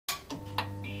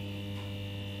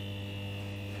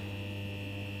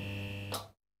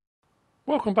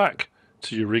Welcome back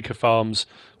to EUREKA Farms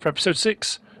for episode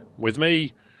 6 with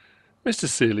me,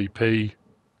 MrSealyp.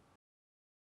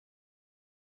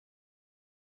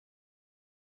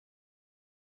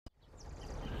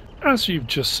 As you've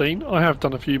just seen, I have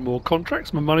done a few more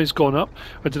contracts. My money's gone up.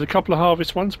 I did a couple of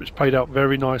harvest ones which paid out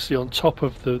very nicely on top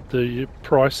of the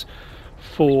price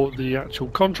for the actual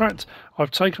contract.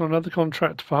 I've taken on another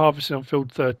contract for harvesting on field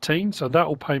 13, so that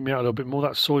will pay me out a little bit more.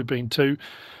 That's soybean too.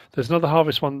 There's another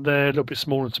harvest one there, a little bit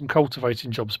smaller, and some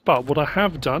cultivating jobs. But what I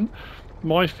have done,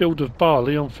 my field of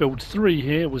barley on field 3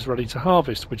 here was ready to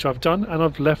harvest, which I've done, and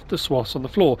I've left the swaths on the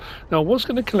floor. Now I was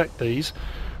going to collect these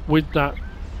with that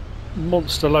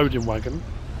monster loading wagon,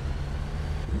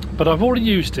 but I've already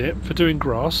used it for doing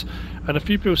grass, and a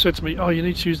few people said to me, oh, you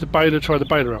need to use the baler, try the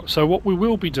baler out. So what we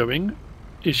will be doing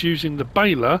is using the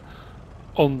baler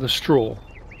on the straw.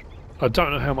 I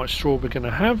don't know how much straw we're going to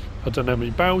have. I don't know how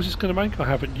many bales it's going to make. I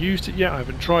haven't used it yet. I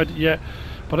haven't tried it yet.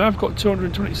 But I've got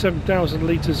 227,000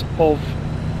 litres of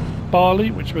barley,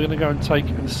 which we're going to go and take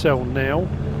and sell now.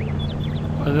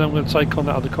 And then I'm going to take on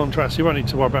that other contract. So you won't need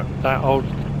to worry about that. I'll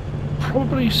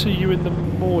probably see you in the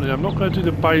morning. I'm not going to do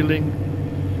the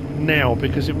baling now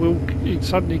because it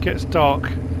suddenly gets dark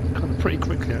kind of pretty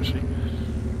quickly actually.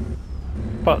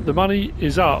 But the money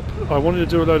is up. I wanted to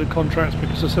do a load of contracts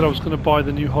because I said I was going to buy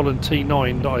the new Holland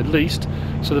T9 that I leased.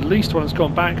 So the leased one has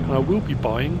gone back and I will be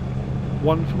buying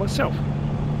one for myself.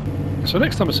 So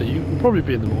next time I see you will probably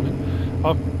be in the morning.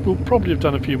 I will probably have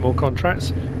done a few more contracts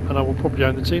and I will probably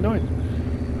own the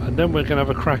T9. And then we're going to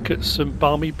have a crack at some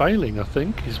balmy baling, I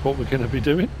think, is what we're going to be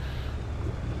doing.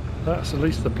 That's at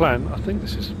least the plan. I think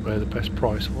this is where the best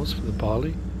price was for the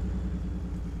barley.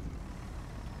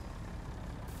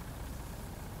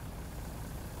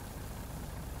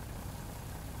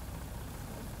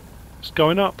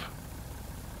 Going up.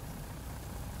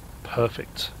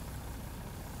 Perfect.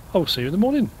 I'll see you in the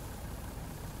morning.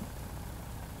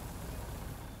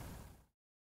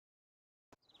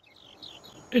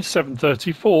 It's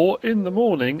 7:34 in the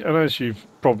morning, and as you've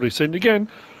probably seen again,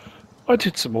 I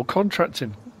did some more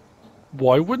contracting.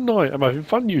 Why wouldn't I? I'm having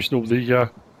fun using all the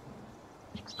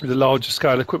larger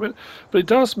scale equipment, but it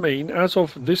does mean as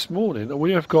of this morning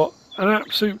we have got an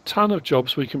absolute ton of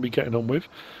jobs we can be getting on with.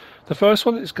 The first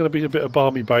one is going to be a bit of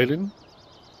balmy baling.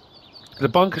 The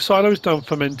bunker silo is done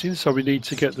fermenting, so we need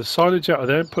to get the silage out of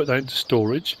there and put that into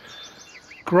storage.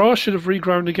 Grass should have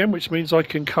regrown again, which means I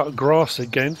can cut grass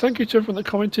again. Thank you to everyone that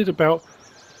commented about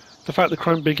the fact that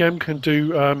Chrome Big M can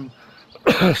do,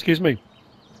 excuse me,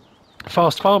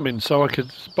 fast farming. So I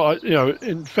could, but you know,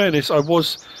 in fairness, I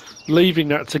was leaving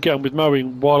that to get on with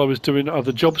mowing while I was doing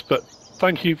other jobs. But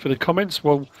thank you for the comments.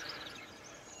 Well,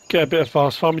 get a bit of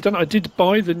fast farming done. I did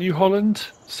buy the New Holland,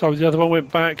 so the other one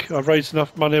went back. I raised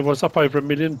enough money, I was up over $1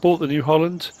 million, bought the New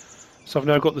Holland, so I've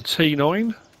now got the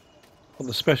T9 on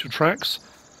the special tracks.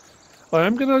 I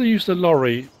am going to use the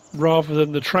lorry rather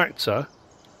than the tractor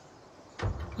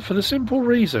for the simple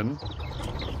reason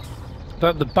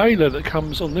that the baler that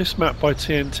comes on this map by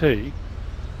TNT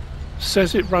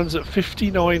says it runs at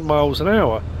 59 miles an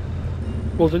hour.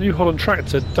 Well, the New Holland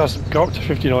tractor doesn't go up to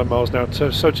 59 miles an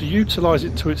hour, so to utilise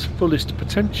it to its fullest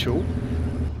potential,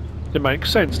 it makes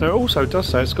sense. Now, it also does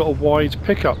say it's got a wide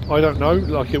pickup. I don't know,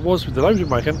 like it was with the loading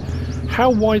wagon,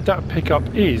 how wide that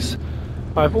pickup is.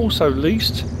 I've also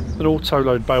leased an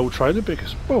auto-load bale trailer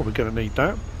because, well, we're going to need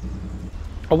that.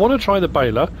 I want to try the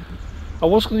baler. I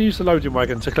was going to use the loading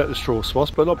wagon to collect the straw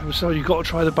swaths, but a lot of people say, oh, you've got to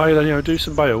try the baler, you know, do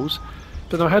some bales.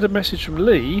 But then I had a message from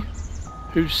Lee,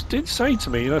 who did say to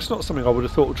me, you know, it's not something I would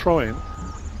have thought of trying,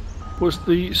 was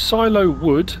the silo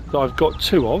wood that I've got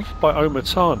 2 of by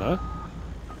Tana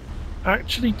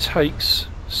actually takes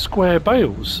square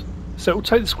bales. So it will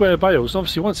take the square bales, and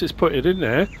obviously once it's put it in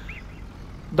there,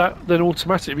 that then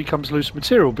automatically becomes loose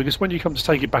material, because when you come to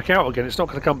take it back out again, it's not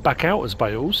going to come back out as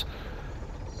bales.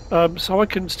 So I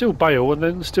can still bale and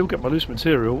then still get my loose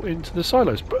material into the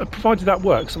silos, provided that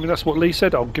works. I mean, that's what Lee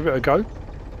said. I'll give it a go.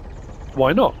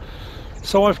 Why not?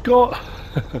 So I've got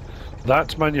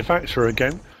that manufacturer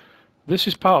again. This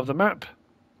is part of the map.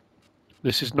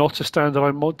 This is not a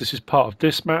standalone mod. This is part of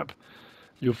this map.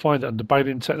 You'll find it under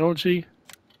baling technology.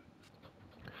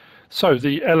 So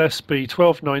the LSB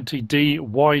 1290D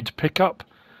wide pickup,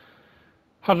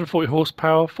 140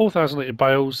 horsepower, 4,000 litre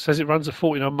bales, says it runs at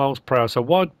 49 miles per hour.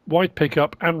 So wide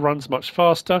pickup and runs much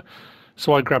faster.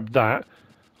 So I grabbed that.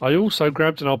 I also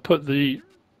grabbed, and I'll put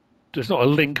there's not a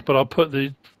link, but I'll put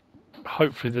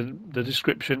hopefully the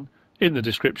description in the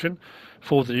description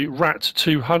for the Rat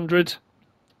 200.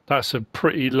 That's a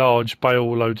pretty large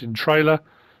bale loading trailer,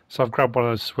 so I've grabbed one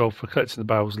of those as well for collecting the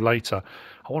bales later.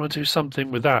 I want to do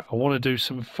something with that. I want to do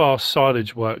some fast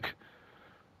silage work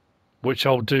which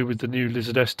I'll do with the new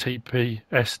Lizard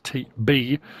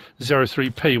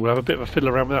STB03P. We'll have a bit of a fiddle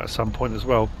around with that at some point as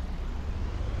well,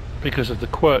 because of the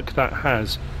quirk that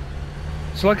has.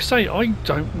 So like I say, I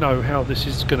don't know how this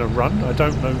is going to run. I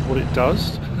don't know what it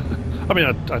does. I mean,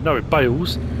 I know it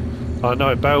bales. I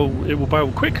know it will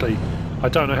bale quickly. I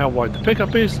don't know how wide the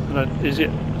pickup is, and then is it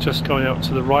just going out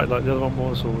to the right like the other one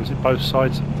was, or is it both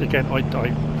sides? Again, I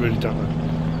really don't know.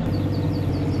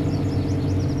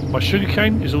 My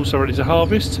sugarcane is also ready to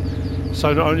harvest,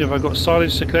 so not only have I got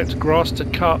silage to collect, grass to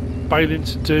cut, baling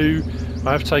to do,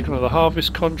 I have taken on the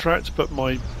harvest contract, but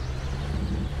my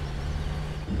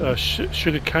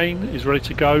sugarcane is ready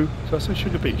to go. Did I say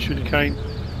sugar beet? Sugarcane? I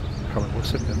can't remember what I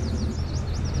said then.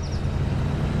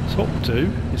 So what we'll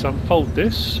do is unfold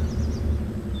this.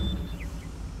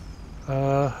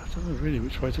 I don't know really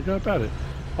which way to go about it.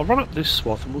 I'll run up this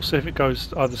swath and we'll see if it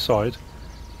goes either side.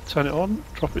 Turn it on,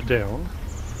 drop it down.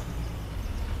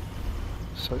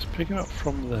 So it's picking up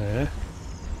from there.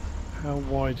 How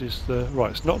wide is the...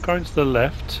 Right, it's not going to the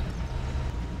left,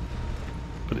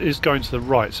 but it is going to the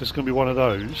right, so it's going to be one of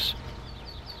those.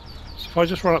 So if I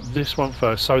just run up this one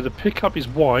first, so the pickup is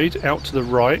wide out to the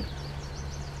right,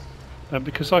 and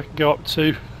because I can go up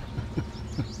to...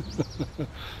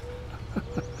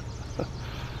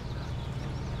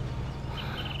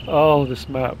 Oh, this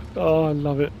map. Oh, I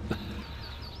love it.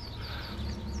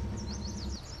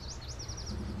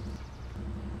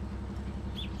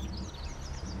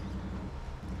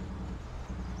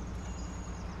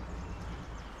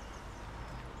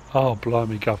 Oh,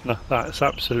 blimey, governor. That's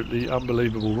absolutely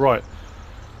unbelievable. Right.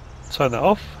 Turn that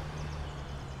off.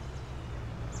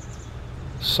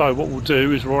 So what we'll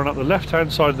do is run up the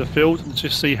left-hand side of the field and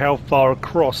just see how far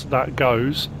across that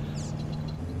goes.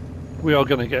 We are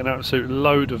going to get an absolute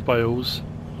load of bales.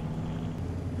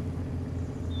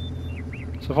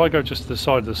 So if I go just to the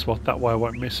side of the swath, that way I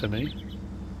won't miss any.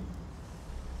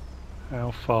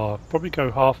 How far? Probably go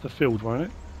half the field, won't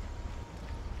it?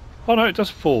 Oh no, it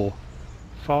does 4.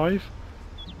 5?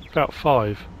 About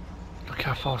 5. Look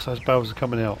how fast those bales are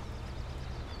coming out.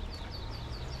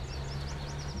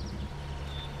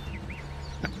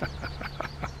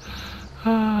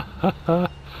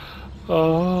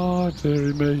 Oh,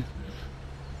 dearie me.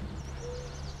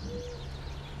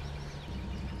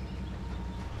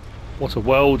 What a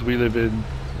world we live in.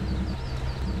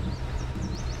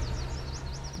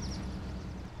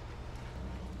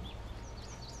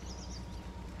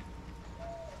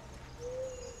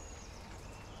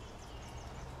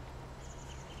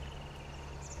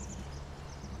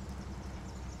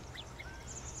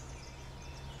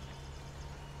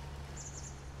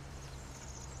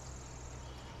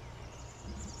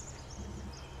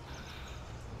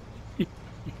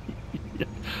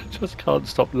 Just can't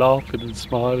stop laughing and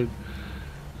smiling.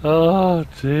 Oh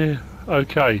dear.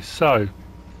 Okay, so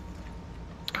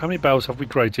how many bales have we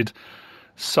graded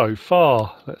so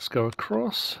far? Let's go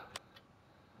across.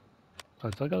 Oh,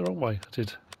 did I go the wrong way? I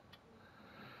did.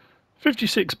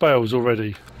 56 bales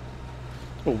already.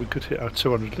 Oh, we could hit our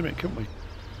 200 limit, couldn't we?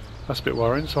 That's a bit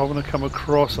worrying. So I want to come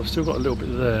across. I've still got a little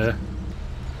bit there.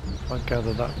 If I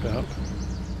gather that bit up.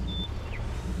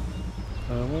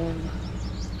 1,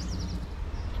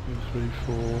 2, 3,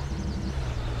 4,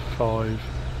 5.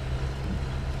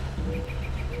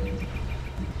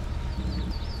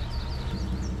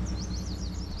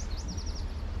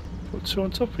 Put 2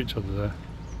 on top of each other there.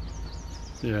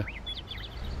 Yeah.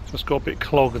 Just got a bit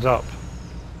clogged up.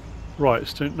 Right,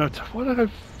 it's doing... No, why did I go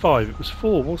 5? It was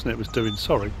 4, wasn't it? It was doing,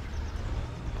 sorry.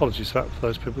 Apologies for that for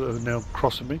those people that are now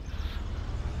crossing me.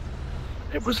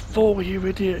 It was 4, you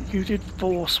idiot. You did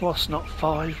 4 swaths, not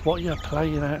 5. What are you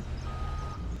playing at?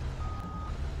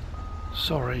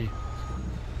 Sorry.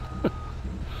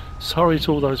 Sorry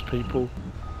to all those people.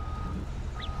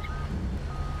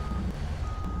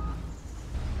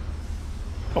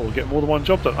 Oh, we'll get more than one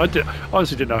job done. I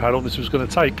honestly didn't know how long this was going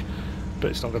to take, but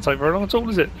it's not going to take very long at all,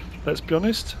 is it? Let's be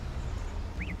honest.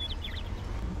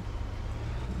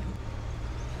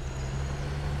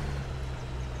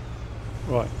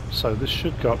 Right, so this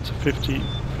should go up to 59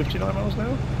 miles an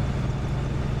hour.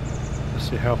 Let's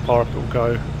see how far up it will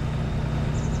go.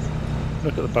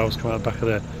 Look at the bales coming out the back of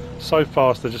there. So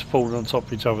fast they're just falling on top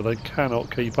of each other. They cannot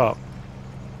keep up.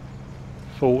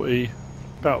 40.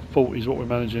 About 40 is what we're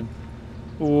managing.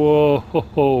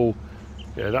 Whoa!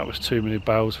 Yeah, that was too many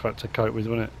bales for that to cope with,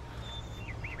 wasn't it?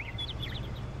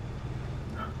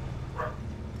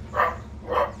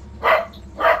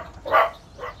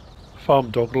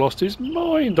 Farm dog lost his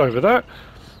mind over that.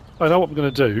 I know what I'm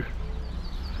going to do.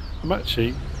 I'm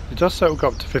actually... It does say it will go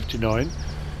up to 59.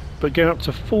 But getting up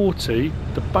to 40,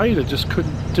 the baler just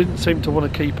didn't seem to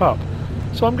want to keep up.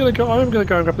 So I am going to go and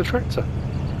grab the tractor.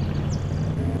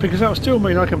 Because that will still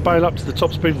mean I can bale up to the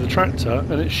top speed of the tractor,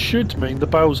 and it should mean the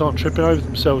bales aren't tripping over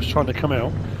themselves trying to come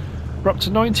out. We're up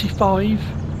to 95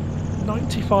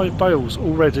 bales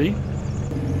already.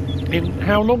 In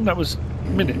how long? That was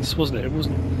minutes, wasn't it? It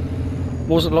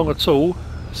wasn't long at all.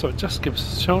 So it just gives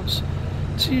us a chance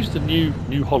to use the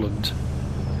new Holland.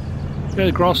 Yeah,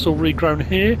 the grass is all regrown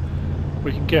here.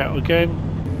 We can get out again.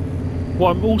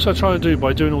 What I'm also trying to do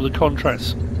by doing all the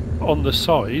contracts on the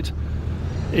side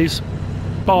is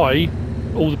buy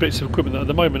all the bits of equipment that at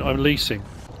the moment I'm leasing.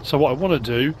 So what I want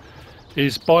to do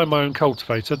is buy my own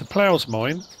cultivator. The Plow's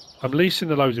mine. I'm leasing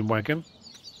the loading wagon,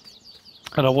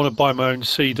 and I want to buy my own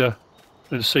seeder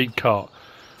and seed cart.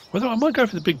 Whether I might go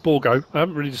for the big Borgo, I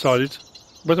haven't really decided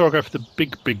whether I'll go for the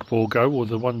big Borgo or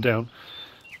the one down,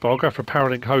 but I'll go for a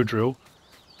Paralink hoe drill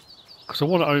because I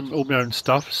want to own all my own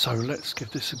stuff. So let's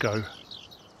give this a go.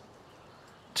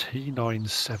 T9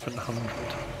 700.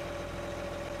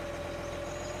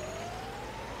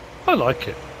 I like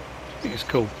it. I think it's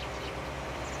cool.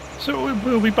 So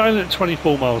we'll be baling at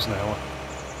 24 miles an hour.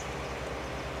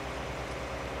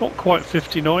 Not quite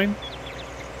 59.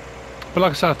 But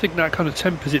like I said, I think that kind of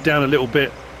tempers it down a little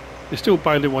bit. It's still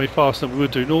baling way faster than we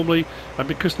would do normally, and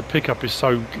because the pickup is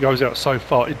goes out so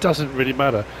far, it doesn't really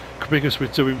matter because we're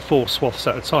doing 4 swaths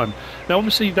at a time. Now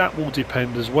obviously that will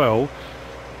depend as well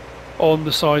on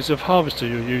the size of harvester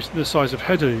you're using, the size of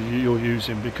header you're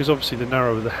using, because obviously the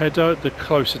narrower the header, the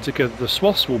closer together the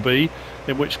swaths will be,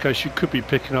 in which case you could be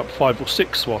picking up 5 or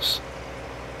 6 swaths.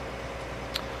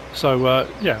 So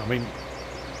yeah, I mean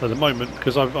at the moment,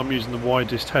 because I'm using the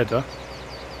widest header,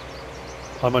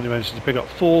 I'm only managing to pick up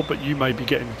 4, but you may be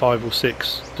getting 5 or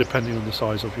 6 depending on the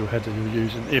size of your header you're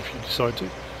using, if you decide to.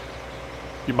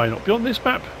 You may not be on this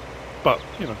map, but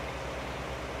you know,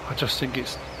 I just think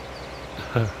it's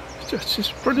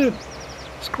just brilliant.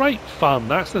 It's great fun.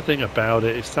 That's the thing about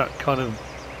it. It's that kind of,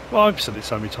 well, I've said it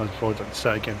so many times before, I don't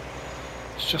say it again.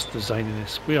 It's just the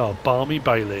zaniness. We are balmy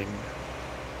baling.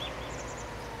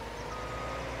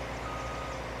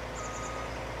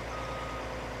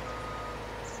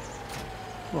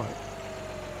 Right.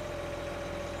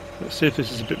 Let's see if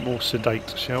this is a bit more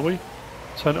sedate, shall we?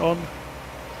 Turn it on.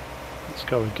 Let's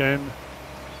go again.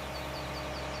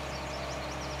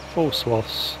 4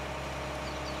 swaths.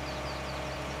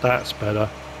 That's better.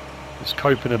 It's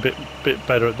coping a bit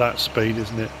better at that speed,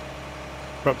 isn't it?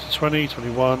 We're up to 20,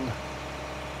 21.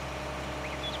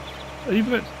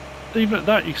 Even at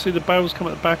that, you can see the bales come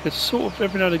at the back. It's sort of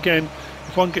every now and again,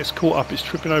 if one gets caught up, it's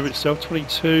tripping over itself.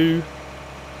 22.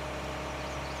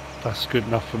 That's good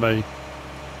enough for me.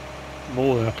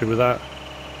 More than happy with that.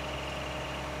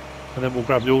 And then we'll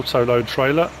grab the auto load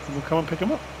trailer and we'll come and pick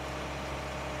them up.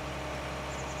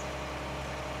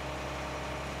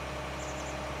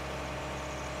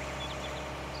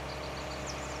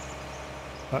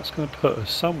 That's going to put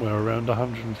us somewhere around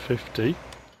 150.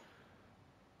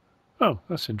 Oh,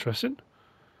 that's interesting.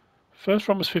 First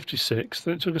run was 56,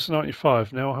 then it took us to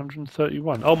 95, now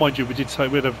 131. Oh, mind you, we did say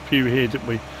we had a few here, didn't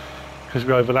we? Because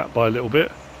we overlapped by a little bit.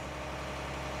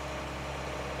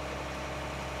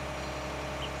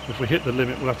 If we hit the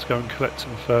limit, we'll have to go and collect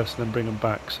them first and then bring them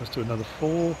back. So let's do another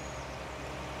 4.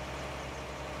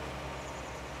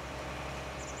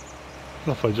 I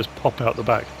love if I just pop out the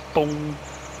back. Boom!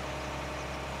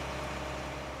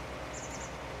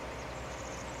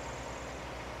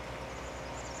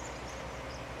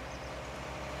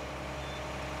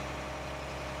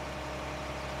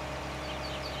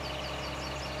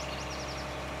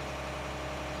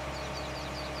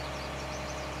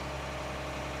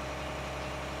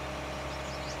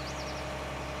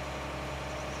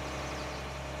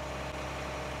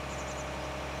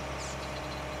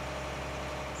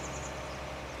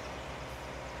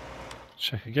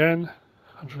 Check again.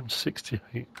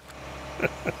 168.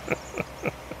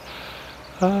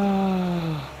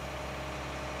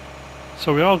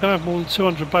 So we are going to have more than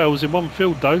 200 bales in one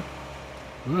field though.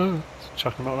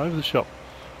 Chuck them all over the shop.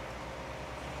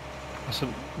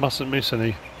 Mustn't miss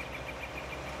any.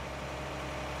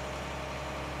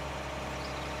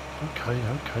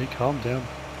 Okay, calm down.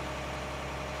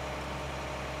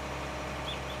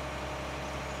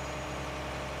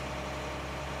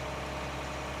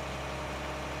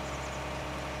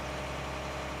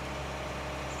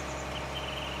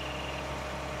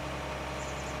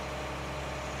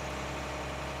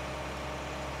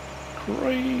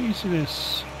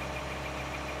 Craziness.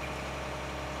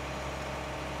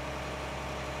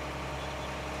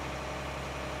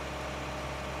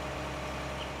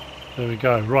 There we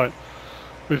go. Right,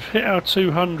 we've hit our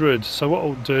 200. So what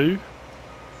I'll do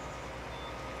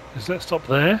is let's stop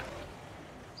there.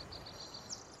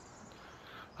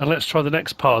 And let's try the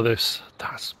next part of this.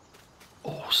 That's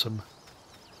awesome.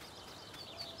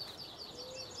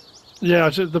 Yeah,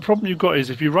 the problem you've got is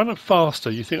if you run it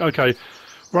faster, you think, okay,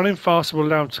 running faster will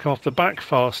allow it to come off the back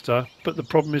faster, but the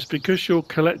problem is because you're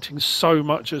collecting so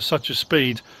much at such a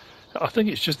speed, I think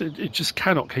it's just it just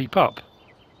cannot keep up.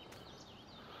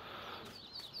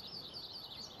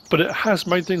 But it has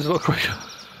made things a lot quicker.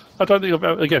 I don't think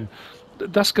again,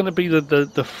 that's going to be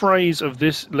the phrase of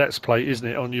this Let's Play, isn't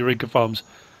it, on EUREKA Farms?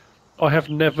 I have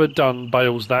never done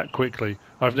bales that quickly.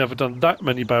 I've never done that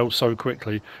many bales so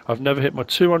quickly. I've never hit my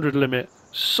 200 limit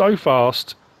so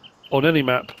fast on any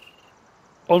map,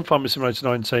 on Farming Simulator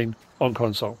 19, on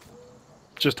console.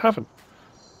 Just haven't.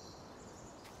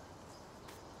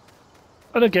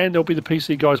 And again, there'll be the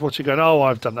PC guys watching going, oh,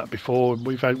 I've done that before, and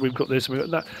we've got this, and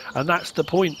we've got that. And that's the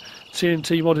point.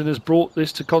 TNTmodding has brought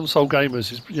this to console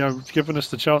gamers. It's, you know, given us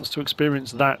the chance to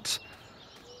experience that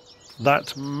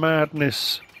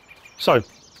madness. So,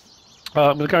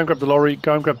 I'm going to go and grab the lorry,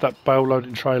 go and grab that bale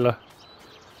loading trailer.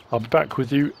 I'll be back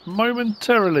with you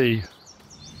momentarily.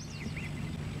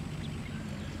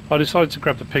 I decided to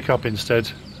grab the pickup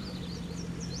instead.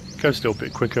 Goes a little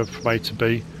bit quicker from A to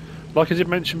B. Like I did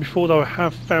mention before though, I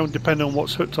have found, depending on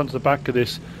what's hooked onto the back of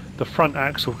this, the front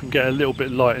axle can get a little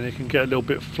bit light and it can get a little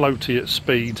bit floaty at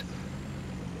speed.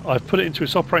 I've put it into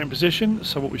its operating position,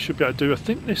 so what we should be able to do, I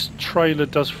think this trailer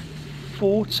does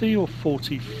 40 or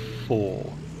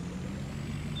 44.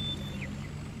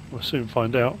 We'll soon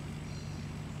find out.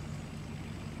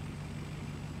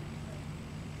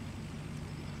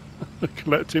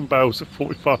 Collecting bales at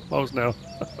 45 miles an hour.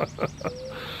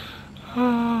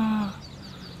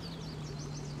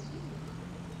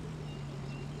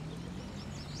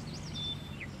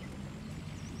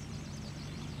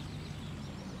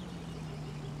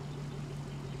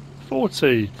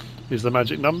 40 is the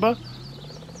magic number.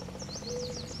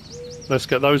 Let's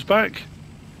get those back.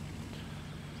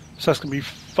 So that's going to be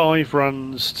 5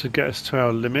 runs to get us to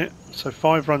our limit. So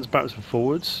 5 runs backwards and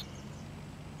forwards.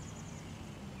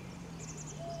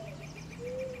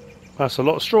 That's a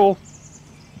lot of straw.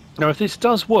 Now if this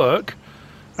does work,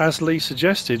 as Lee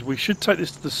suggested, we should take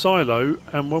this to the silo,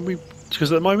 and when we,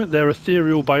 because at the moment they're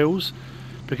ethereal bales,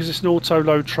 because it's an auto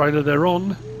load trailer they're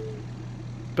on,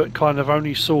 but kind of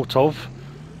only sort of,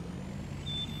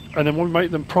 and then when we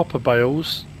make them proper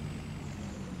bales,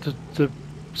 the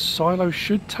silo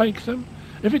should take them.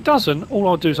 If it doesn't, all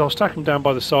I'll do is I'll stack them down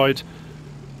by the side,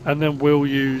 and then we'll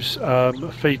use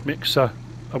a feed mixer,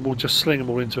 and we'll just sling them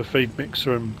all into a feed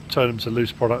mixer and turn them to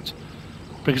loose product,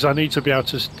 because I need to be able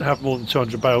to have more than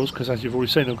 200 bales, because as you've already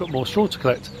seen I've got more straw to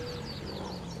collect,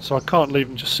 so I can't leave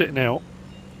them just sitting out.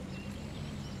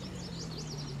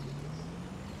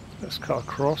 Let's cut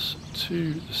across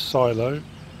to the silo.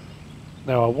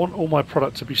 Now I want all my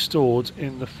product to be stored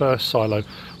in the first silo.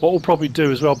 What we'll probably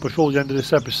do as well before the end of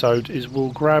this episode is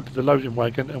we'll grab the loading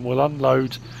wagon and we'll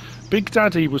unload. Big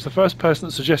Daddy was the first person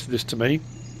that suggested this to me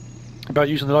about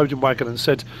using the loading wagon, and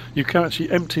said you can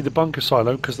actually empty the bunker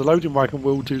silo because the loading wagon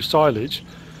will do silage.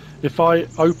 If I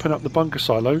open up the bunker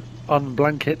silo,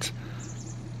 unblanket,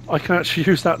 I can actually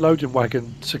use that loading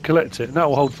wagon to collect it, and that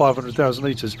will hold 500,000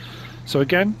 litres. So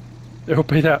again, it will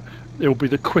be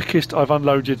the quickest I've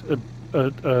unloaded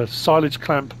a silage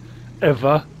clamp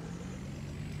ever.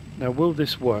 Now will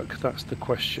this work? That's the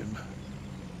question.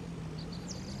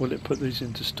 Will it put these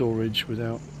into storage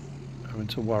without having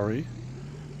to worry?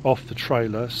 Off the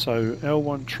trailer, so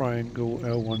L1 triangle,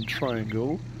 L1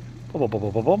 triangle. Bom, bom,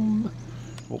 bom, bom, bom.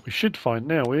 What we should find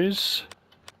now is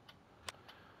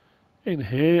in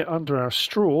here under our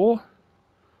straw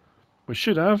we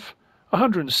should have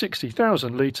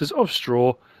 160,000 litres of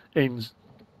straw in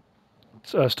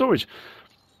storage.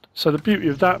 So the beauty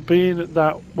of that being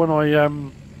that when I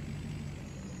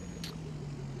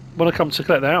come to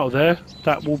collect that out of there,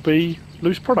 that will be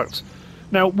loose product.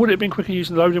 Now, would it have been quicker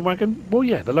using the loading wagon? Well,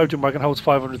 yeah, the loading wagon holds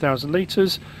 500,000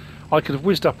 litres. I could have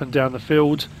whizzed up and down the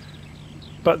field,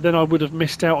 but then I would have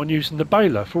missed out on using the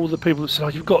baler. For all the people that say, oh,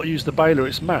 you've got to use the baler,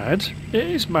 it's mad. It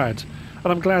is mad, and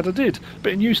I'm glad I did.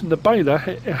 But in using the baler,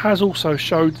 it has also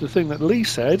showed the thing that Lee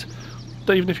said,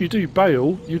 that even if you do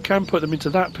bale, you can put them into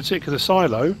that particular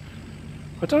silo.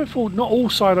 I don't think not all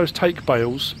silos take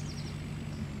bales,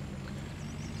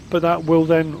 but that will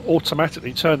then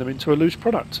automatically turn them into a loose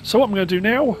product. So what I'm going to do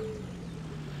now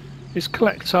is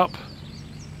collect up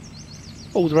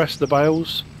all the rest of the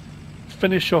bales,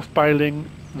 finish off baling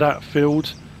that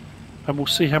field, and we'll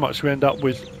see how much we end up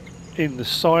with in the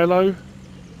silo.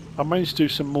 I may need to do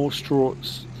some more straw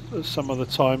some other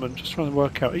time. I'm just trying to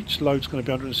work out, each load's going to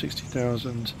be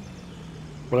 160,000.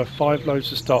 We'll have 5 loads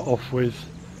to start off with.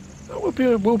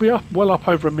 We'll be up well up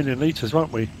over 1 million litres,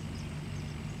 won't we?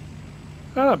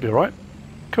 Oh, that'd be all right.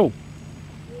 Cool.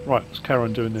 Right, let's carry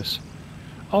on doing this.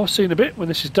 I'll see in a bit when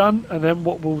this is done, and then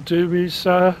what we'll do is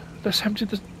let's empty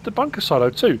the bunker silo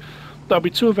too. That'll be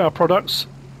 2 of our products.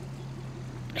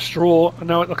 Straw, and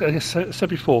now, like I said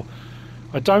before,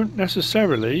 I don't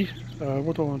necessarily,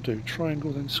 what do I want to do?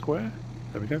 Triangle then square?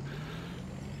 There we go.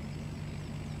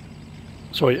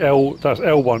 Sorry, that's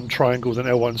L1 triangle then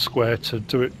L1 square to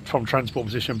do it from transport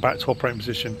position back to operating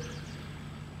position.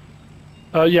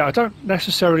 Yeah, I don't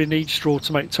necessarily need straw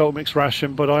to make total mix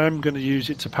ration, but I am going to use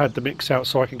it to pad the mix out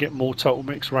so I can get more total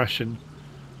mix ration.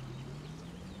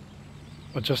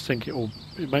 I just think it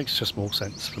makes just more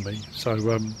sense for me. So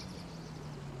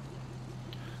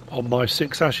on my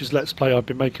 6 Ashes Let's Play, I've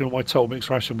been making all my total mix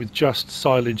ration with just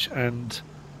silage and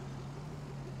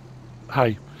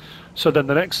hay. So then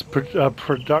the next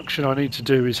production I need to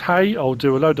do is hay. I'll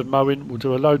do a load of mowing, we'll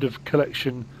do a load of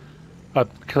collection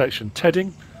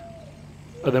tedding,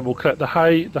 and then we'll collect the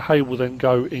hay. The hay will then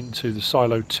go into the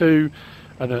silo 2,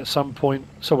 and then at some point,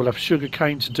 so we'll have sugar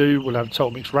cane to do, we'll have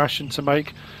total mix ration to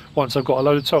make. Once I've got a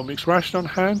load of total mix ration on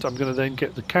hand, I'm going to then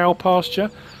get the cow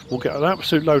pasture. We'll get an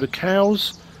absolute load of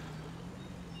cows.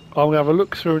 I'm going to have a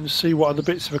look through and see what other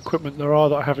bits of equipment there are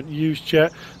that I haven't used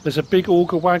yet. There's a big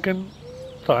auger wagon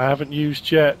that I haven't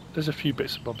used yet. There's a few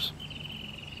bits and bobs.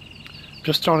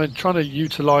 Just trying to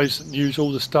utilise and use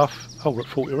all the stuff. Oh, we're at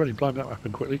 40 already. Blimey, that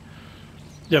happened quickly.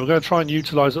 Yeah, we're going to try and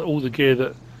utilise all the gear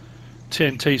that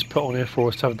TNT's put on here for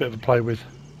us to have a bit of a play with.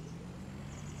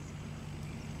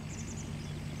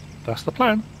 That's the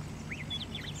plan.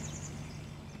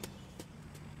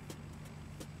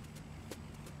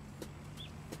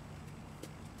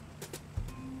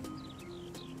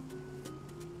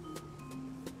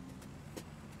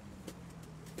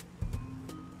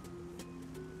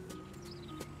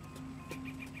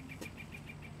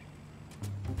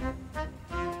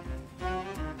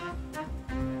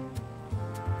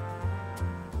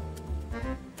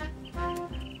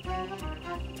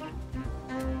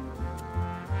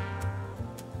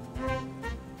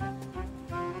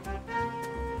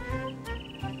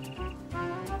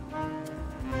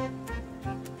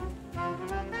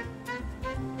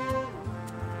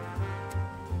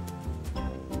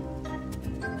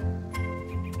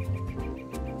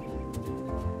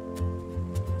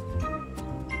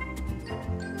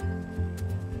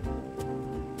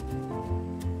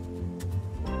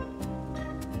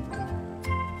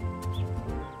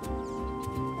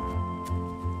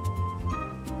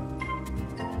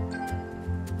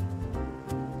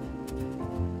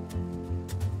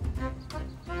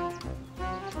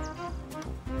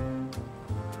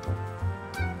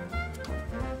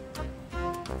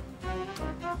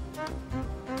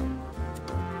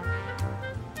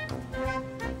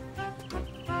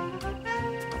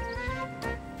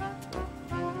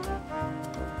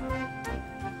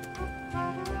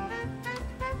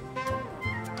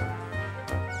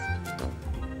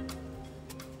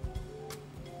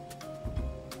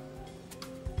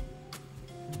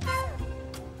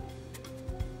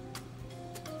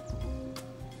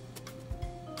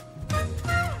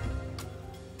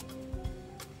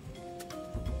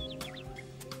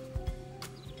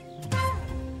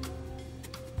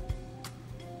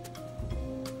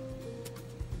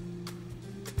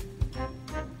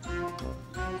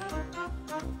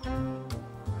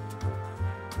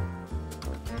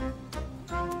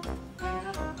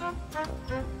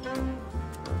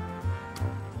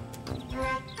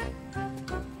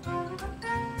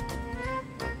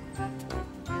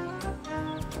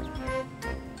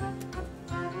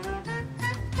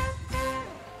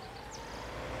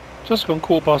 Just gone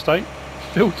 8:15.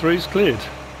 Field 3 is cleared.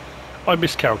 I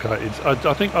miscalculated.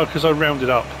 I think because I rounded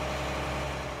up.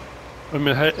 In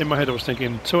my head I was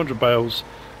thinking 200 bales,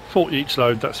 40 each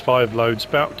load, that's 5 loads,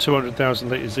 about 200,000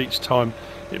 litres each time.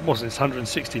 It wasn't, it's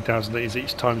 160,000 litres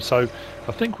each time, so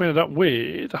I think we ended up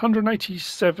with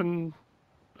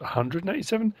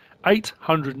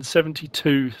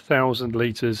 872,000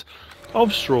 litres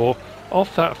of straw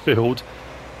off that field,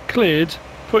 cleared,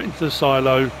 put into the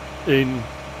silo in,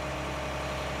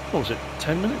 what was it,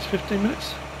 10 minutes, 15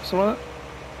 minutes, something like that.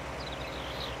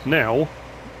 Now,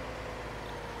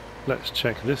 let's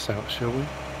check this out, shall we?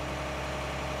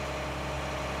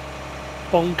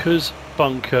 Bonkers,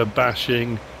 bunker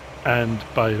bashing and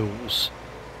bales.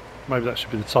 Maybe that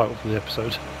should be the title for the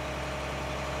episode.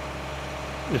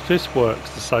 If this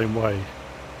works the same way,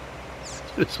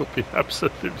 this will be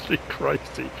absolutely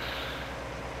crazy.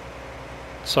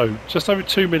 So, just over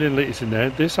 2 million litres in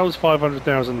there. This holds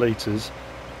 500,000 litres.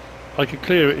 I could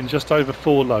clear it in just over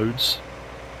 4 loads,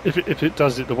 if it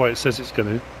does it the way it says it's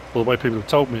going to. or the way people have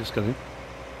told me it's going.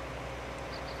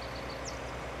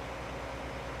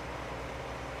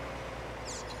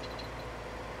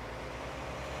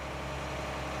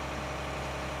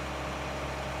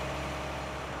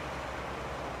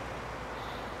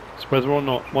 It's whether or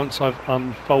not, once I've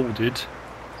unfolded,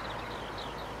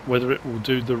 whether it will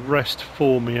do the rest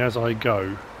for me as I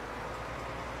go.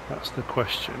 That's the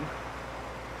question.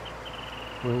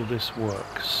 Will this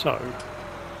work? So,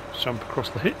 let's jump across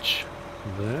the hitch.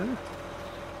 There.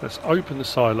 Let's open the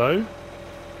silo.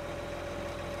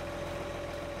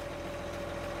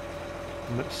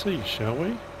 And let's see, shall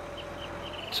we?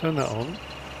 Turn that on.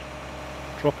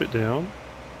 Drop it down.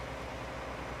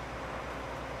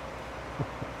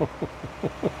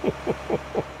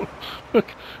 Look.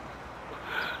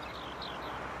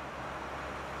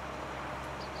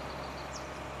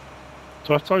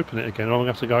 Do I have to open it again, or am I going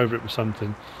to have to go over it with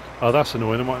something? Oh, that's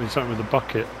annoying. I might need something with a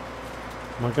bucket.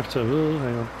 I might have to... Oh,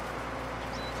 hang on.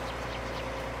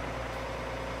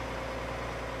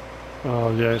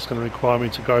 Oh, yeah, it's going to require me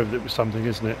to go over it with something,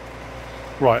 isn't it?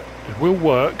 Right, it will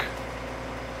work.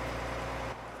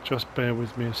 Just bear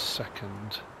with me a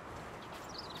second.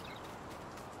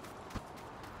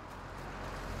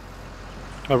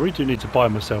 I really do need to buy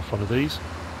myself one of these.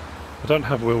 I don't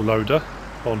have a wheel loader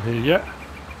on here yet.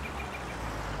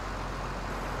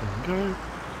 There we go.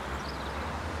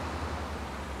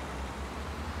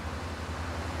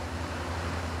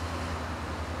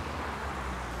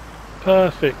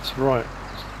 Perfect, right.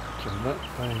 Turn that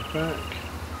bag back.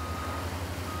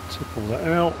 Tip all that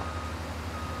out.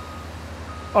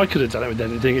 I could have done it with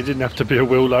anything, it didn't have to be a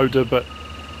wheel loader, but...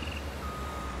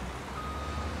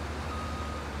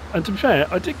 And to be fair,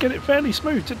 I did get it fairly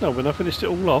smooth, didn't I, when I finished it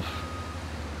all off?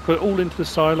 Got it all into the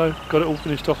silo, got it all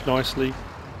finished off nicely.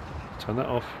 Turn that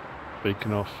off,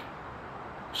 beacon off,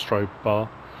 strobe bar.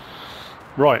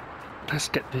 Right, let's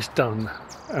get this done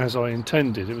as I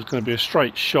intended. It was going to be a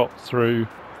straight shot through.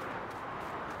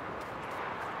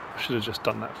 I should have just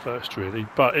done that first really,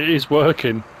 but it is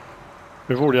working.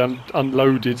 We've already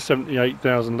unloaded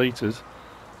 78,000 litres.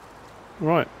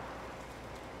 Right.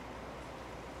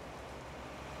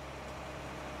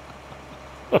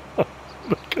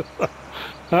 Look at that.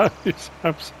 That is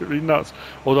absolutely nuts.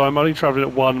 Although I'm only travelling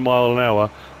at 1 mile an hour,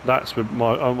 that's with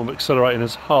I'm accelerating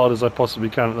as hard as I possibly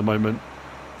can at the moment.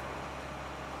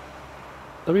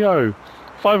 There we go.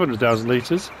 500,000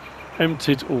 litres,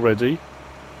 emptied already.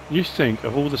 You think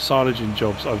of all the silaging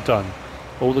jobs I've done,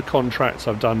 all the contracts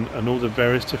I've done, and all the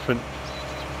various different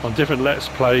Let's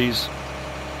Plays,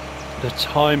 the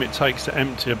time it takes to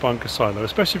empty a bunker silo,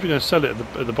 especially if you're going to sell it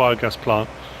at the biogas plant.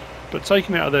 But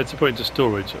taking it out of there to put into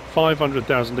storage at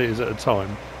 500,000 litres at a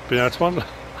time, being able to unload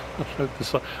the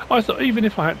silo. I thought even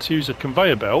if I had to use a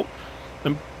conveyor belt,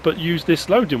 but use this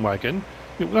loading wagon,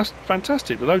 well, that's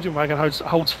fantastic. The loading wagon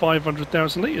holds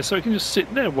 500,000 litres, so it can just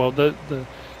sit there while the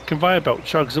conveyor belt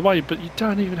chugs away, but you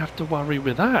don't even have to worry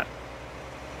with that.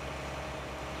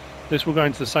 This will go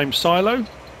into the same silo.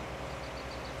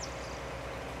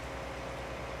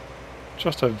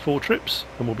 Just over 4 trips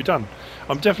and we'll be done.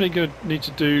 I'm definitely going to need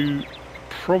to do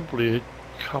probably a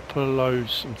couple of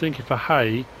loads. I'm thinking for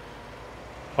hay,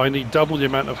 I need double the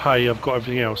amount of hay I've got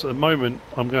everything else. At the moment,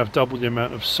 I'm going to have double the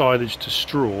amount of silage to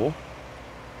straw.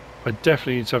 I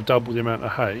definitely need to have double the amount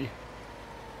of hay.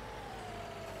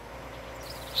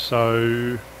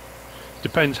 So,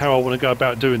 depends how I want to go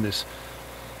about doing this.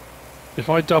 If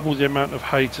I double the amount of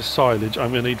hay to silage,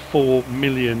 I'm going to need 4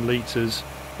 million litres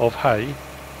of hay.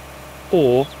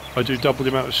 Or I do double the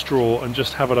amount of straw and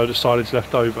just have a load of silage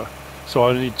left over. So I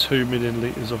only need 2 million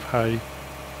litres of hay.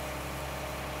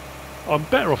 I'm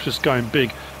better off just going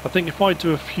big. I think if I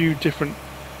do a few different,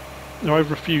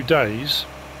 over a few days,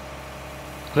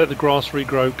 let the grass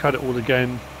regrow, cut it all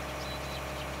again,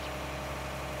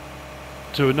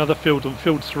 do another field on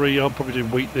field 3, I'll probably do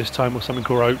wheat this time or something,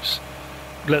 or oats.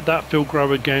 Let that field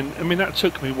grow again. I mean, that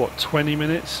took me, what, 20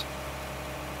 minutes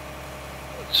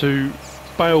to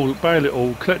bale it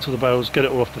all, collect all the bales, get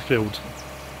it all off the field.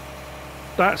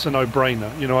 That's a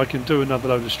no-brainer. You know, I can do another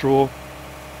load of straw.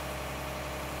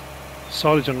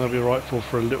 Silage I'm going to be right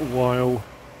for a little while.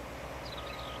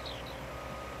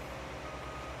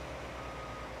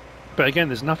 But again,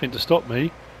 there's nothing to stop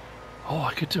me. Oh,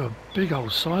 I could do a big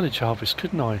old silage harvest,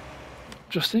 couldn't I?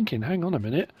 Just thinking, hang on a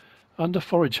minute. Under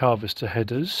forage harvester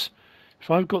headers, if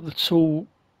I've got the tool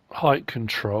height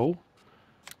control,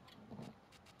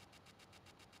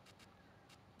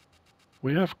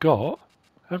 we have got,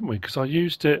 haven't we? Because I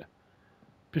used it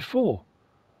before.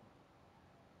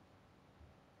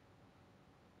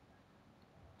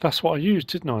 That's what I used,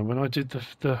 didn't I, when I did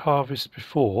the harvest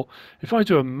before. If I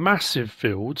do a massive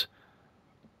field,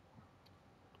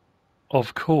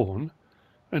 of corn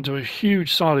and do a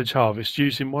huge silage harvest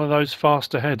using one of those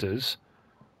faster headers,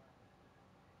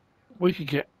 we could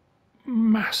get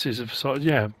masses of silage.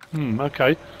 Yeah,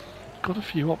 okay. Got a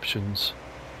few options.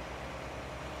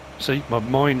 See, my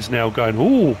mind's now going,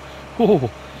 oh,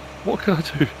 what can I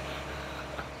do?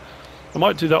 I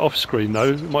might do that off screen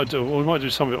though. We might do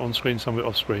some of it on screen, some of it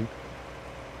off screen.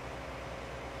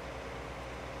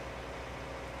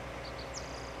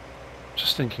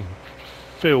 Just thinking,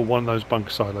 fill one of those bunker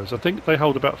silos. I think they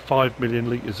hold about 5 million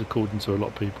litres according to a lot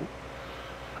of people.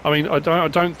 I mean, I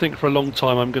don't think for a long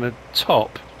time I'm going to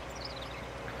top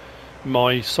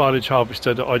my silage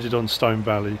harvester that I did on Stone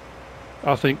Valley.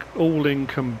 I think all in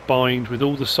combined with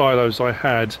all the silos I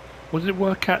had, what did it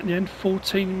work out in the end?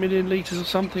 14 million litres or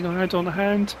something I had on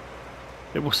hand?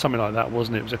 It was something like that,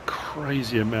 wasn't it? It was a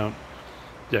crazy amount.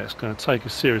 Yeah, it's going to take a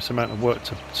serious amount of work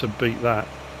to beat that.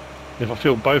 If I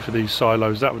fill both of these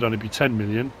silos, that would only be 10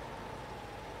 million.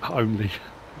 Only.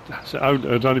 It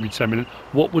would only be 10 million.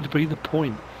 What would be the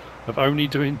point of only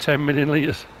doing 10 million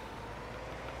litres?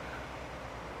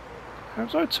 How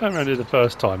did I turn around here the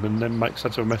first time and then make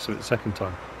such a mess of it the second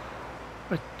time?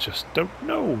 I just don't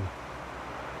know.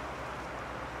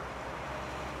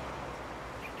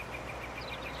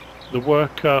 The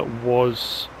worker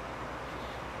was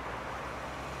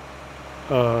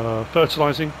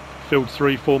fertilising field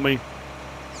 3 for me.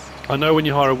 I know when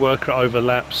you hire a worker it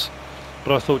overlaps,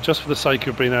 but I thought just for the sake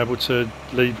of being able to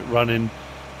leave it running,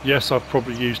 yes, I've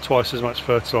probably used twice as much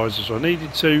fertiliser as I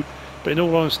needed to, but in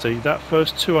all honesty, that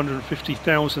first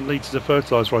 250,000 litres of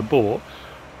fertiliser I bought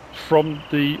from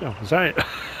the... oh, is that it?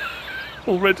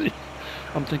 Already?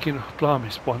 I'm thinking, oh, blimey,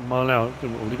 it's 1 mile an hour.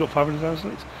 We've already got 500,000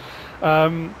 litres.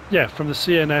 Yeah, from the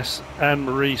CNS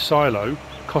Annmarie silo,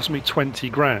 cost me 20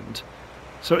 grand.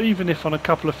 So even if on a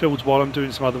couple of fields while I'm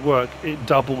doing some other work, it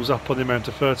doubles up on the amount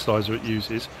of fertiliser it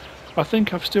uses, I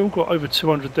think I've still got over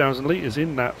 200,000 litres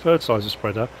in that fertiliser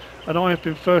spreader, and I have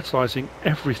been fertilising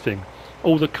everything.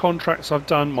 All the contracts I've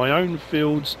done, my own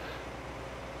fields,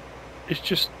 it's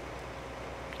just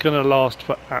going to last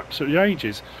for absolutely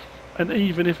ages. And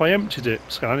even if I emptied it,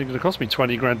 it's only going to cost me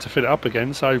 20 grand to fill it up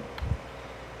again, so...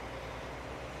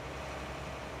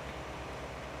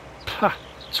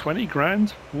 20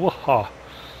 grand? Waha!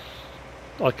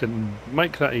 I can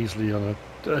make that easily on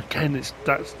a... Again, it's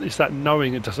that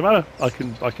knowing it doesn't matter. I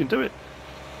can do it.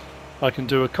 I can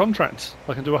do a contract,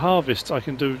 I can do a harvest, I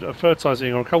can do a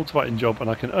fertilising or a cultivating job,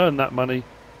 and I can earn that money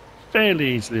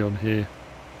fairly easily on here.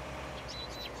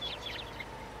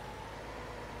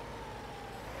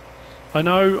 I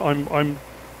know I'm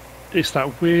it's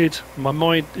that weird, my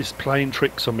mind is playing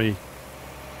tricks on me.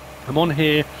 I'm on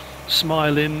here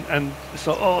smiling and it's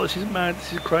like, oh, this is mad,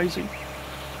 this is crazy.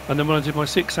 And then when I did my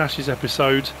 6 Ashes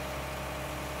episode,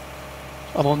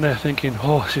 I'm on there thinking,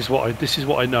 oh, this is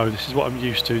what I know, this is what I'm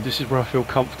used to, this is where I feel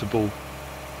comfortable.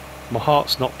 My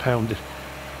heart's not pounding,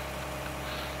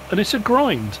 and it's a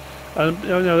grind. And you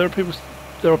know,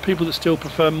 there are people that still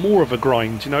prefer more of a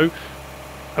grind, you know.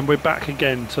 And we're back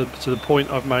again to the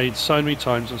point I've made so many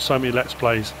times on so many Let's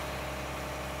Plays,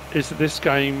 is that this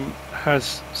game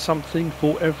has something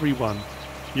for everyone.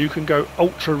 You can go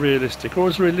ultra realistic, or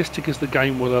as realistic as the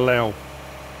game will allow.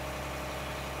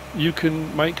 You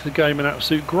can make the game an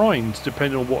absolute grind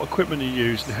depending on what equipment you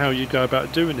use and how you go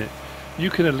about doing it. You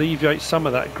can alleviate some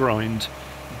of that grind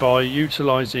by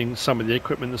utilising some of the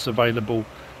equipment that's available.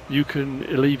 You can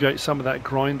alleviate some of that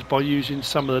grind by using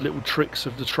some of the little tricks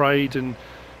of the trade and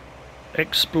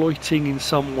exploiting in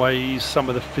some ways some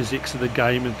of the physics of the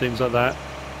game and things like that.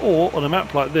 Or on a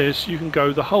map like this you can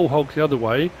go the whole hog the other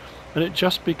way and it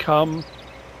just become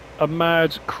a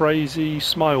mad crazy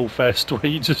smile fest where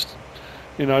you just,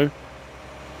 you know,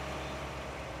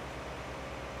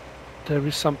 there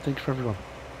is something for everyone.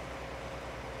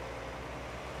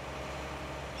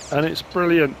 And it's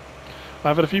brilliant.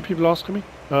 I've had a few people asking me,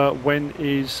 when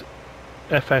is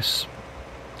FS,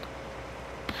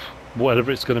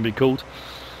 whatever it's going to be called.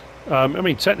 I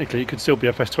mean, technically it could still be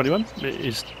FS21. It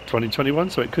is 2021,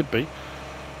 so it could be.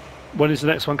 When is the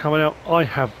next one coming out? I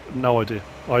have no idea.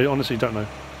 I honestly don't know.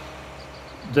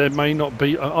 There may not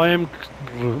be. I am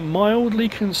mildly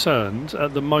concerned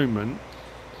at the moment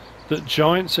that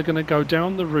Giants are going to go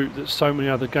down the route that so many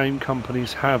other game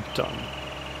companies have done.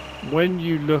 When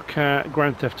you look at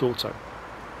Grand Theft Auto,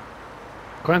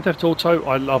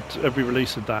 I loved every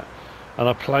release of that, and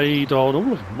I played on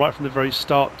all of them right from the very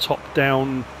start,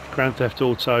 top-down Grand Theft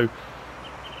Auto.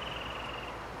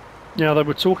 Now they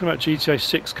were talking about GTA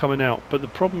 6 coming out, but the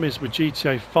problem is with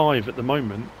GTA 5 at the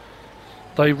moment,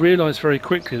 they realised very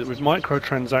quickly that with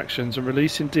microtransactions and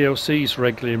releasing DLCs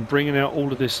regularly and bringing out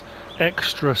all of this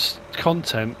extra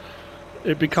content,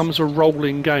 it becomes a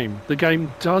rolling game. The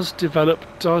game does develop,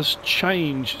 does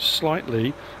change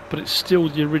slightly, but it's still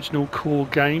the original core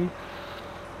game.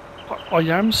 I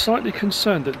am slightly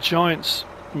concerned that Giants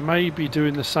may be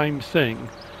doing the same thing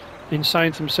in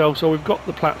saying to themselves, oh, we've got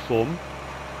the platform,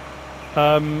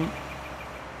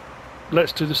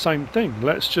 let's do the same thing.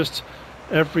 Let's just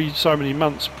every so many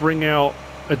months bring out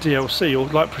a DLC,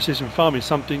 or like precision farming,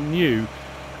 something new.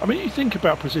 I mean, you think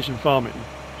about precision farming,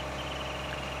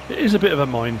 it is a bit of a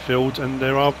minefield, and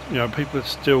there are, you know, people are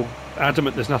still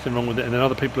adamant there's nothing wrong with it, and then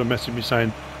other people are messaging me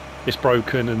saying it's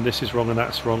broken and this is wrong and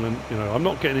that's wrong, and you know, I'm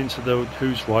not getting into the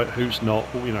who's right, who's not,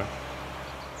 or, you know,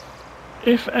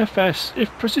 if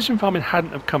precision farming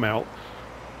hadn't have come out,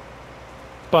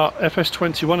 but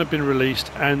FS21 had been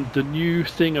released and the new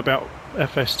thing about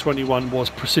FS21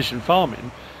 was precision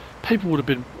farming, people would have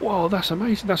been, wow, that's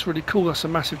amazing, that's really cool, that's a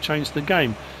massive change to the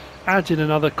game. Add in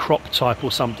another crop type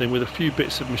or something with a few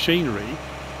bits of machinery,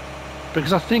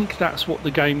 because I think that's what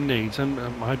the game needs. And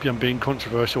maybe I'm being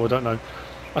controversial, I don't know.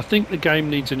 I think the game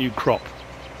needs a new crop,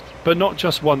 but not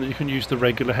just one that you can use the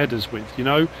regular headers with. You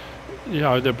know,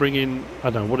 they're bringing,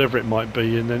 I don't know, whatever it might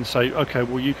be, and then say, okay,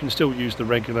 well, you can still use the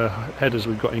regular headers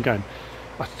we've got in game.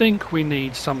 I think we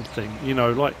need something, you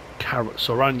know, like carrots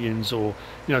or onions, or,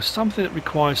 you know, something that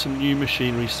requires some new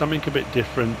machinery, something a bit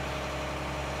different.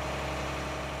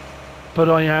 But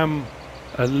I am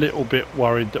a little bit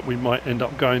worried that we might end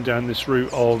up going down this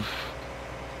route of,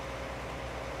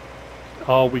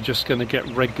 are we just going to get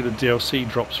regular DLC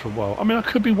drops for a while? I mean, I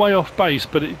could be way off base,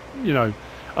 but it, you know,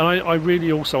 and I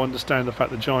really also understand the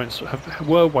fact that Giants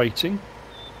were waiting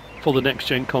for the next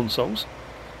gen consoles,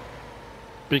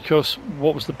 because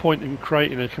what was the point in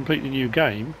creating a completely new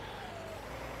game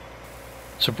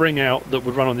to bring out that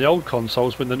would run on the old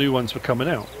consoles when the new ones were coming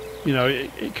out? You know,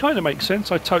 it kind of makes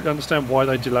sense. I totally understand why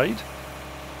they delayed.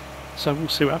 So we'll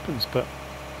see what happens. But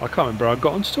I can't remember how I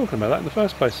got on to talking about that in the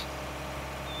first place.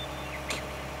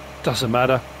 Doesn't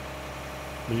matter.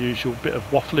 The usual bit of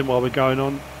waffling while we're going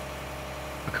on.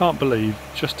 I can't believe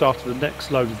just after the next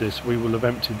load of this we will have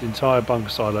emptied the entire bunker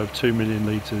silo of 2 million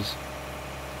litres.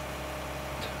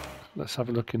 Let's have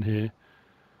a look in here.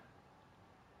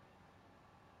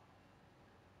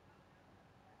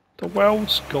 The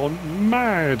world's gone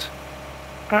mad.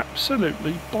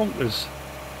 Absolutely bonkers.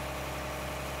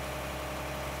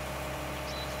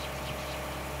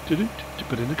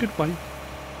 But in a good way.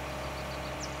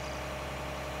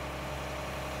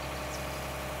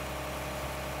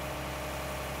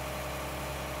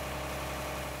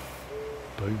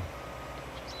 Boom.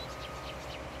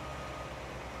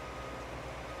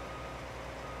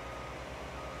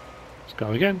 Let's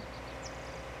go again.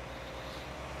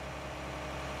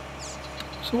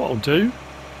 So what I'll do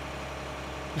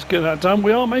is get that done.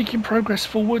 We are making progress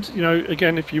forward. You know,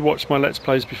 again, if you watched my Let's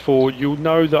Plays before, you'll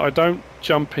know that I don't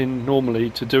jump in normally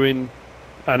to doing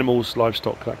animals,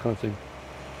 livestock, that kind of thing,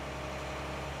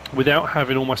 without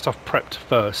having all my stuff prepped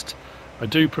first. I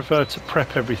do prefer to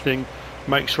prep everything,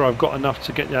 make sure I've got enough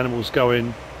to get the animals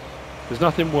going. There's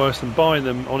nothing worse than buying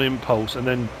them on impulse and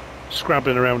then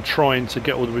scrabbling around trying to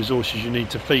get all the resources you need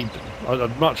to feed them.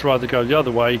 I'd much rather go the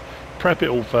other way, prep it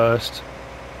all first.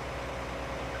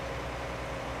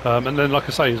 And then, like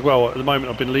I say as well, at the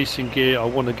moment I've been leasing gear. I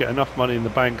want to get enough money in the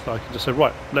bank that I can just say,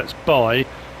 right, let's buy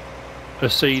a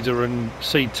seeder and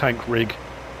seed tank rig.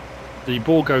 The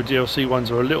Borgo DLC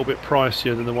ones are a little bit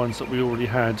pricier than the ones that we already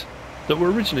had, that were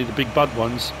originally the Big Bud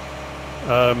ones.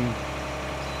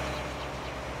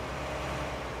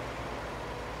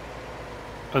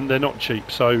 And they're not cheap,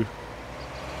 so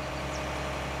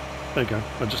there you go.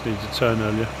 I just needed to turn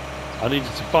earlier. I needed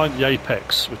to find the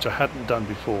apex, which I hadn't done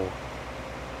before.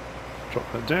 Drop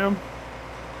that down.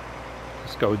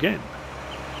 Let's go again.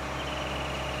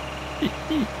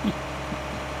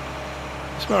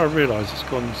 That's where I realise it's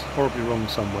gone horribly wrong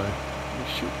somewhere. We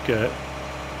should get...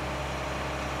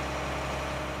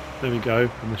 There we go,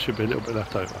 and there should be a little bit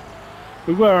left over.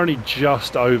 We were only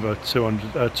just over 2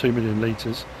 million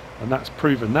litres, and that's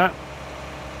proven that.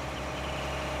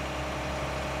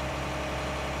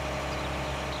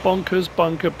 Bonkers,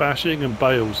 bunker bashing and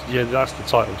bales. Yeah, that's the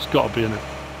title. It's got to be in it.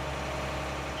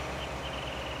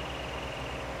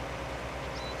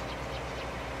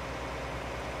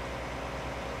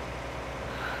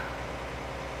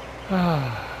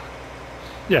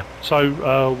 Yeah,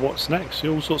 so what's next?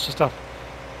 All sorts of stuff.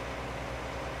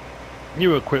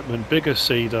 New equipment, bigger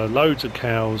seeder, loads of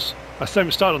cows. I still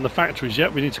haven't started on the factories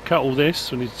yet. We need to cut all this.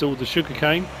 We need to do all the sugar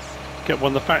cane, get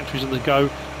one of the factories on the go.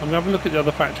 I'm going to have a look at the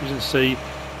other factories and see,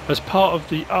 as part of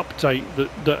the update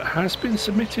that has been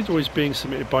submitted or is being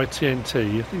submitted by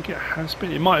TNT. I think it has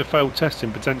been. It might have failed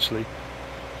testing potentially.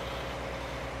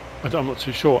 I'm not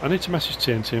too sure. I need to message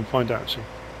TNT and find out actually.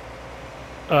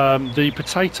 The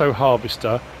potato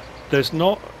harvester, there's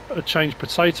not a changed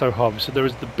potato harvester, there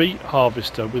is the beet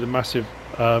harvester with a massive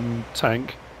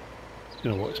tank.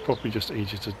 You know what, it's probably just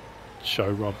easier to show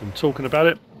rather than talking about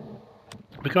it.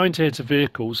 We're going to here to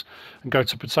vehicles and go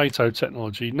to potato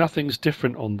technology. Nothing's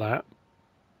different on that.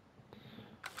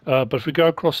 But if we go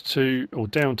across to, or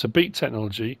down to beet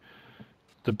technology,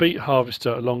 the beet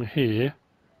harvester along here,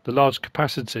 the large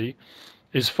capacity,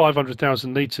 is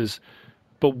 500,000 litres.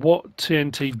 But what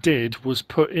TNT did was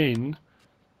put in,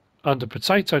 under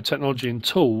potato technology and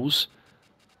tools,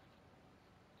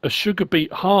 a sugar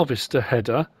beet harvester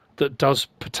header that does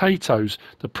potatoes.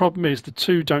 The problem is the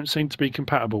two don't seem to be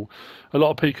compatible. A lot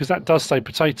of people, because that does say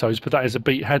potatoes, but that is a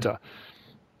beet header.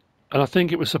 And I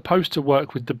think it was supposed to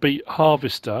work with the beet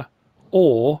harvester,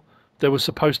 or there was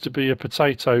supposed to be a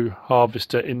potato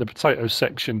harvester in the potato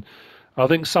section. I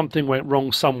think something went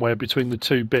wrong somewhere between the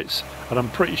two bits, and I'm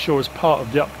pretty sure as part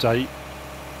of the update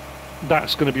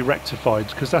that's going to be rectified,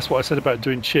 because that's what I said about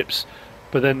doing chips.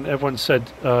 But then everyone said,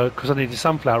 because I needed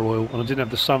sunflower oil and I didn't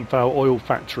have the sunflower oil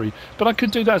factory. But I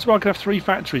could do that as well. I could have 3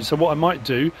 factories. So what I might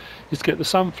do is get the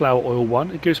sunflower oil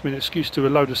one. It gives me an excuse to do a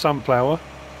load of sunflower.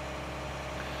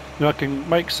 Now I can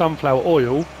make sunflower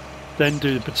oil, then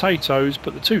do the potatoes,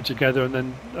 put the two together, and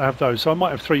then have those. So I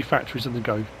might have 3 factories on the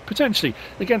go, potentially.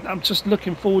 Again, I'm just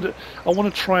looking forward. I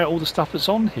want to try out all the stuff that's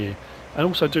on here, and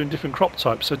also doing different crop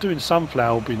types. So doing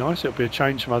sunflower will be nice. It'll be a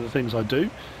change from other things I do.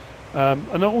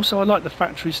 And also I like the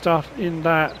factory stuff in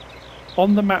that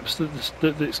on the maps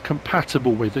that it's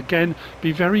compatible with. Again,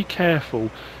 be very careful.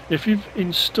 If you've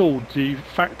installed the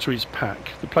factories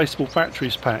pack, the Placeable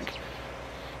factories pack,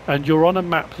 and you're on a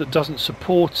map that doesn't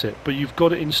support it, but you've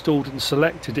got it installed and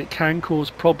selected, it can cause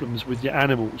problems with your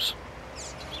animals.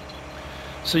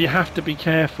 So you have to be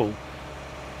careful.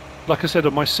 Like I said,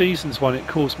 on my seasons one, it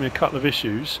caused me a couple of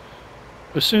issues.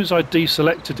 As soon as I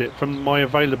deselected it from my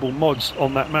available mods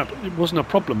on that map, it wasn't a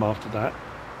problem after that.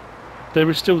 There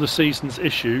is still the seasons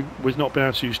issue with not being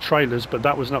able to use trailers, but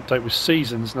that was an update with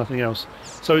seasons, nothing else.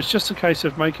 So it's just a case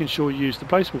of making sure you use the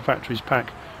Placeable Factories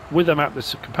pack with a map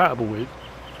that's compatible with.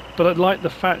 But I like the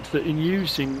fact that in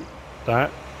using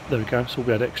that, there we go, so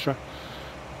we had extra,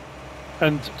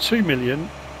 and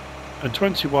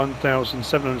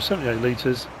 2,021,778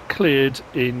 litres cleared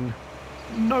in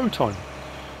no time.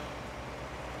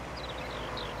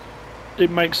 It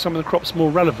makes some of the crops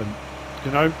more relevant,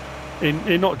 you know,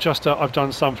 in not just a, I've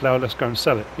done sunflower, let's go and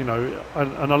sell it, you know,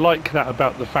 and I like that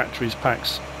about the factories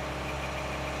packs.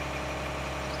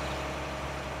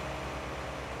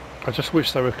 I just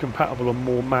wish they were compatible on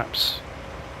more maps.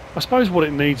 I suppose what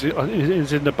it needs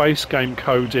is in the base game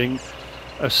coding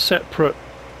a separate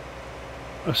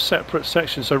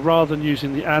section. So rather than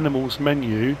using the animals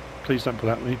menu, please don't pull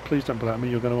at me, please don't pull at me,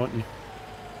 you're going to want you.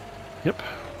 Yep.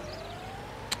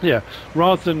 Yeah,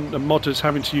 rather than the modders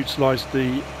having to utilise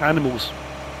the animals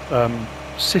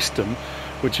system,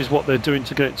 which is what they're doing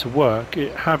to get it to work,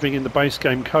 it having in the base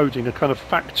game coding a kind of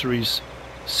factories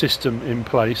system in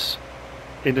place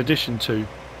in addition to,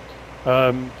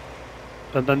 and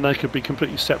then they could be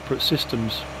completely separate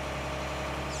systems.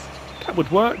 That would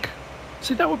work.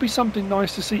 See, that would be something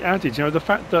nice to see added. You know, the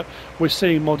fact that we're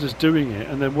seeing modders doing it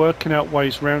and they're working out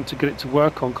ways around to get it to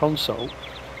work on console.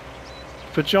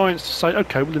 For Giants to say,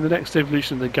 okay, well in the next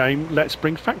evolution of the game, let's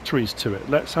bring factories to it.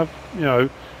 Let's have, you know,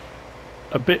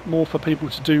 a bit more for people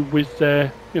to do with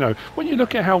their, you know, when you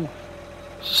look at how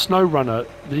SnowRunner,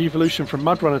 the evolution from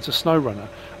MudRunner to SnowRunner,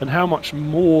 and how much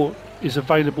more is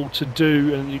available to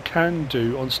do and you can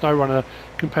do on SnowRunner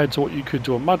compared to what you could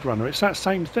do on MudRunner, it's that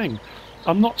same thing.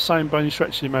 I'm not saying by any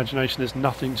stretch of the imagination there's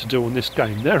nothing to do on this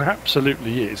game. There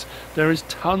absolutely is. There is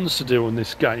tons to do on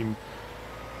this game.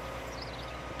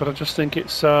 But I just think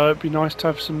it's it'd be nice to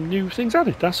have some new things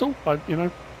added. That's all. You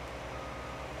know.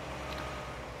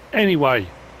 Anyway,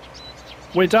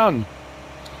 we're done.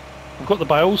 I've got the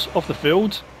bales off the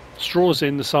field. Straw's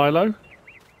in the silo.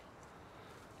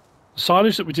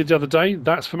 Silage that we did the other day,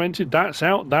 that's fermented. That's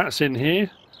out. That's in here.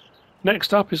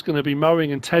 Next up is going to be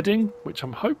mowing and tedding, which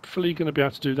I'm hopefully going to be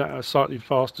able to do that at a slightly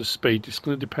faster speed. It's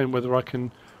going to depend whether I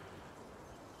can.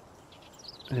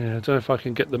 Yeah, I don't know if I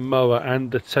can get the mower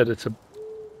and the tedder to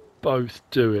both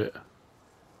do it.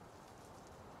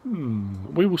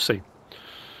 We will see.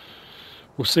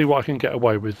 We'll see what I can get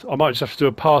away with. I might just have to do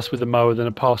a pass with the mower, then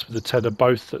a pass with the tedder,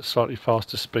 both at slightly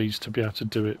faster speeds to be able to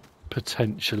do it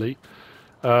potentially.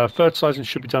 Fertilising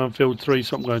should be done on field 3,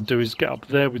 so what I'm going to do is get up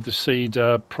there with the seed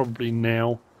probably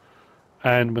now,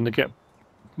 and I'm going to get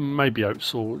maybe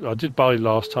oats, or I did barley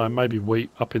last time, maybe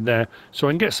wheat up in there, so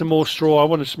I can get some more straw. I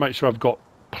want to just make sure I've got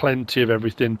plenty of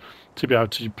everything to be able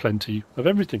to do plenty of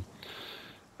everything.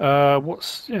 So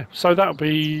that'll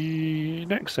be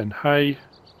next then. Hay,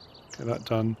 get that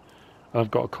done. I've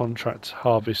got a contract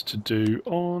harvest to do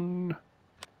on,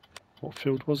 what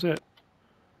field was it?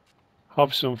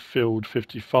 Harvest on field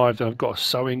 55, then I've got a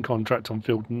sowing contract on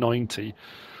field 90.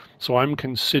 So I'm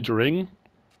considering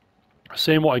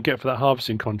seeing what I get for that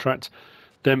harvesting contract,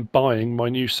 then buying my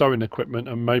new sowing equipment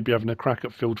and maybe having a crack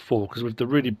at field 4, because with the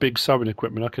really big sowing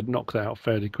equipment I could knock that out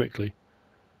fairly quickly.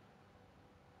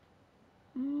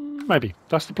 Maybe.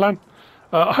 That's the plan.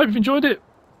 I hope you've enjoyed it.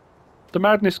 The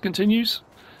madness continues.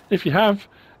 If you have,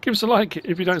 give us a like.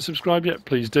 If you don't subscribe yet,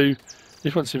 please do. If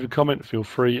you want to leave a comment, feel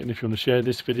free. And if you want to share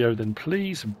this video, then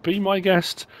please be my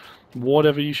guest.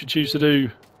 Whatever you should choose to do.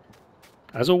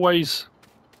 As always,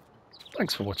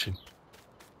 thanks for watching.